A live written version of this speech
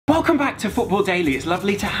Welcome back to Football Daily. It's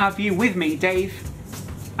lovely to have you with me, Dave,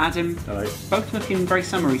 Adam. Hello. Both looking very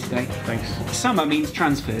summery today. Thanks. Summer means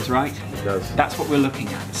transfers, right? It does. That's what we're looking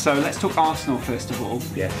at. So let's talk Arsenal first of all.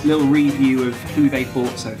 Yes. Little review of who they've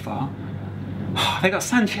bought so far. They got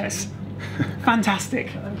Sanchez. Fantastic.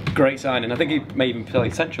 Great signing. I think he may even play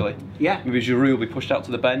centrally. Yeah. Maybe Giroud will be pushed out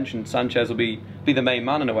to the bench and Sanchez will be the main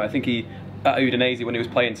man in a way. I think he, at Udinese, when he was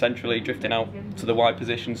playing centrally, drifting out to the wide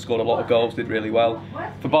position, scored a lot of goals, did really well.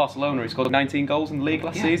 For Barcelona, he scored 19 goals in the league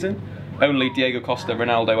last season. Only Diego Costa,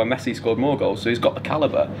 Ronaldo and Messi scored more goals, so he's got the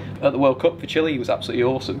calibre. At the World Cup for Chile, he was absolutely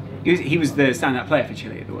awesome. He was the standout player for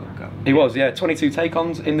Chile at the World Cup. He was, yeah. 22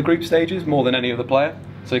 take-ons in the group stages, more than any other player.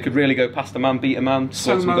 So he could really go past a man, beat a man,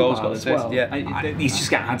 score some goals, got assists. Well. Yeah. He's just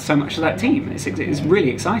going to add so much to that team. It's really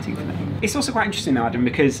exciting for them. It's also quite interesting, Adam,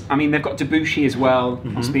 because I mean they've got Debuchy as well,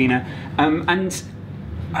 Ospina, and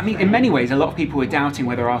I mean in many ways a lot of people were doubting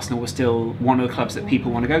whether Arsenal was still one of the clubs that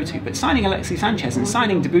people want to go to. But signing Alexis Sanchez and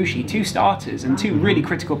signing Debuchy, two starters and two really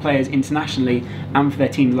critical players internationally and for their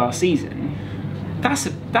team last season.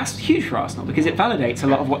 That's huge for Arsenal because it validates a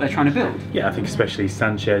lot of what they're trying to build. Yeah, I think especially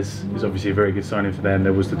Sanchez is obviously a very good signing for them.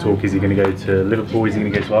 There was the talk, is he going to go to Liverpool, is he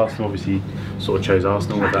going to go to Arsenal? Obviously sort of chose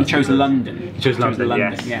Arsenal. He chose London. He chose London,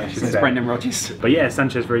 yes. Yeah, so it's Brendan Rodgers. But yeah,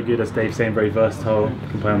 Sanchez very good, as Dave's saying, very versatile.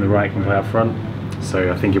 Can play on the right, can play up front.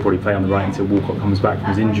 So I think he'll probably play on the right until Walcott comes back from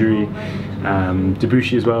his injury.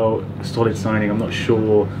 Debuchy as well, solid signing. I'm not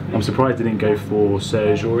sure, I'm surprised they didn't go for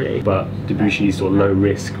Serge Aurier, but Debuchy's sort of low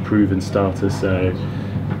risk, proven starter. So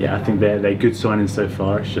yeah, I think they're good signings so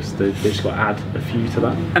far. It's just they've just got to add a few to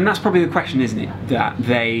that. And that's probably the question, isn't it? That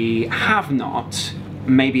they have not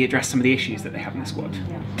maybe addressed some of the issues that they have in the squad.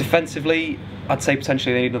 Defensively, I'd say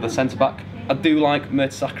potentially they need another centre-back. I do like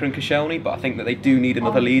Mertesacker and Koscielny, but I think that they do need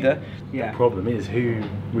another leader. Yeah. The problem is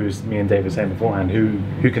me and Dave were saying beforehand,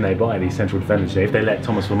 who can they buy, these central defenders? If they let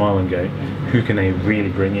Thomas Vermaelen go, who can they really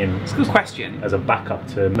bring in? It's a good question. As a backup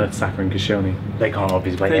to Mertesacker and Koscielny. They can't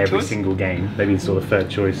obviously play every single game. They need sort of third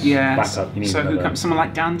choice backup. You need so who comes? Someone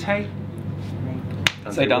like Dante?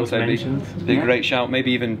 I'd say Dante would be a great shout.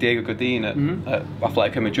 Maybe even Diego Godin at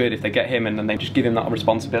Atletico Madrid, if they get him and then they just give him that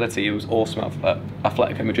responsibility. It was awesome at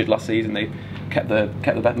Atletico Madrid last season. They kept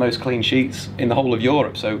the most clean sheets in the whole of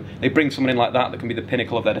Europe. So they bring someone in like that can be the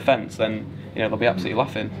pinnacle of their defence. Then they'll be absolutely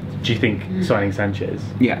laughing. Do you think signing Sanchez?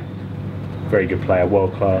 Yeah. Very good player,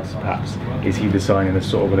 world class perhaps. Is he the signing that's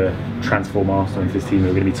sort of going to transform Arsenal into this team?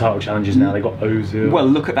 They're going to be title challengers now. They've got Ozil. Well,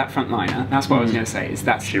 look at that front liner. That's what I was going to say.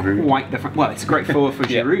 That's Giroud. Quite the front. Well, it's a great forward for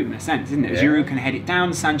Giroud in a sense, isn't it? Giroud can head it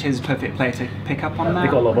down. Sanchez is a perfect player to pick up on that.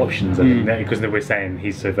 They've got a lot of options, I think, because we're saying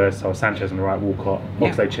he's so versatile. Sanchez on the right, Walcott,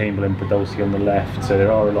 Oxlade-Chamberlain, Podolski on the left. So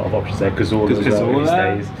there are a lot of options there. Cazorla as well, he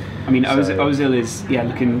stays. I mean, Ozil is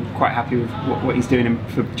looking quite happy with what he's doing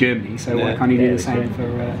for Germany. So why can't he do the same for?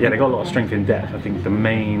 Yeah, they've got a lot of strength in depth. I think the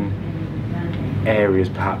main areas,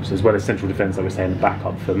 perhaps, as well as central defence, like we're saying, the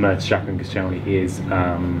backup for Mertesacker and Koscielny is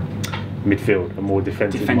midfield, a more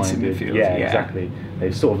defensive minded. Midfield. Yeah, exactly.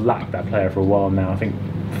 They've sort of lacked that player for a while now. I think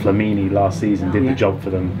Flamini last season did the job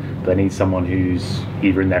for them, but they need someone who's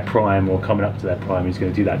either in their prime or coming up to their prime who's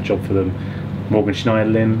going to do that job for them. Morgan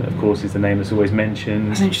Schneiderlin, of course, is the name that's always mentioned.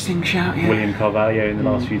 That's an interesting shout, yeah. William Carvalho in the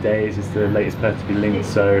last few days is the latest player to be linked.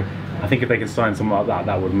 So I think if they can sign someone like that,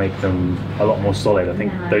 that would make them a lot more solid. I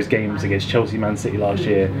think those games against Chelsea, Man City last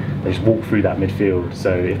year, they just walked through that midfield.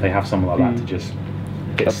 So if they have someone like that to just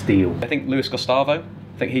get steel. I think Luis Gustavo,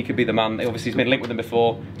 I think he could be the man. Obviously he's been linked with them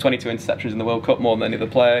before, 22 interceptions in the World Cup, more than any other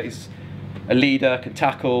player. He's a leader, can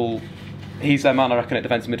tackle. He's their man, I reckon, at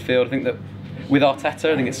defensive midfield. I think that with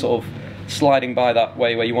Arteta, I think it's sort of sliding by that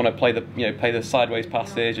way where you want to play the sideways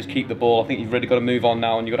passes, just keep the ball. I think you've really got to move on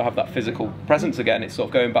now and you've got to have that physical presence again. It's sort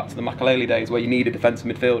of going back to the Makelele days where you need a defensive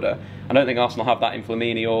midfielder. I don't think Arsenal have that in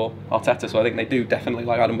Flamini or Arteta, so I think they do definitely,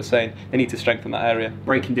 like Adam was saying, they need to strengthen that area.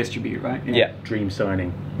 Break and distribute, right? Yeah. Dream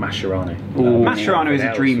signing, Mascherano. Mascherano is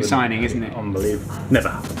a dream signing, isn't it? Unbelievable. Never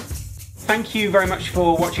happened. Thank you very much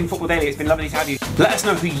for watching Football Daily. It's been lovely to have you. Let us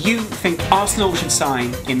know who you think Arsenal should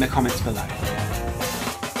sign in the comments below.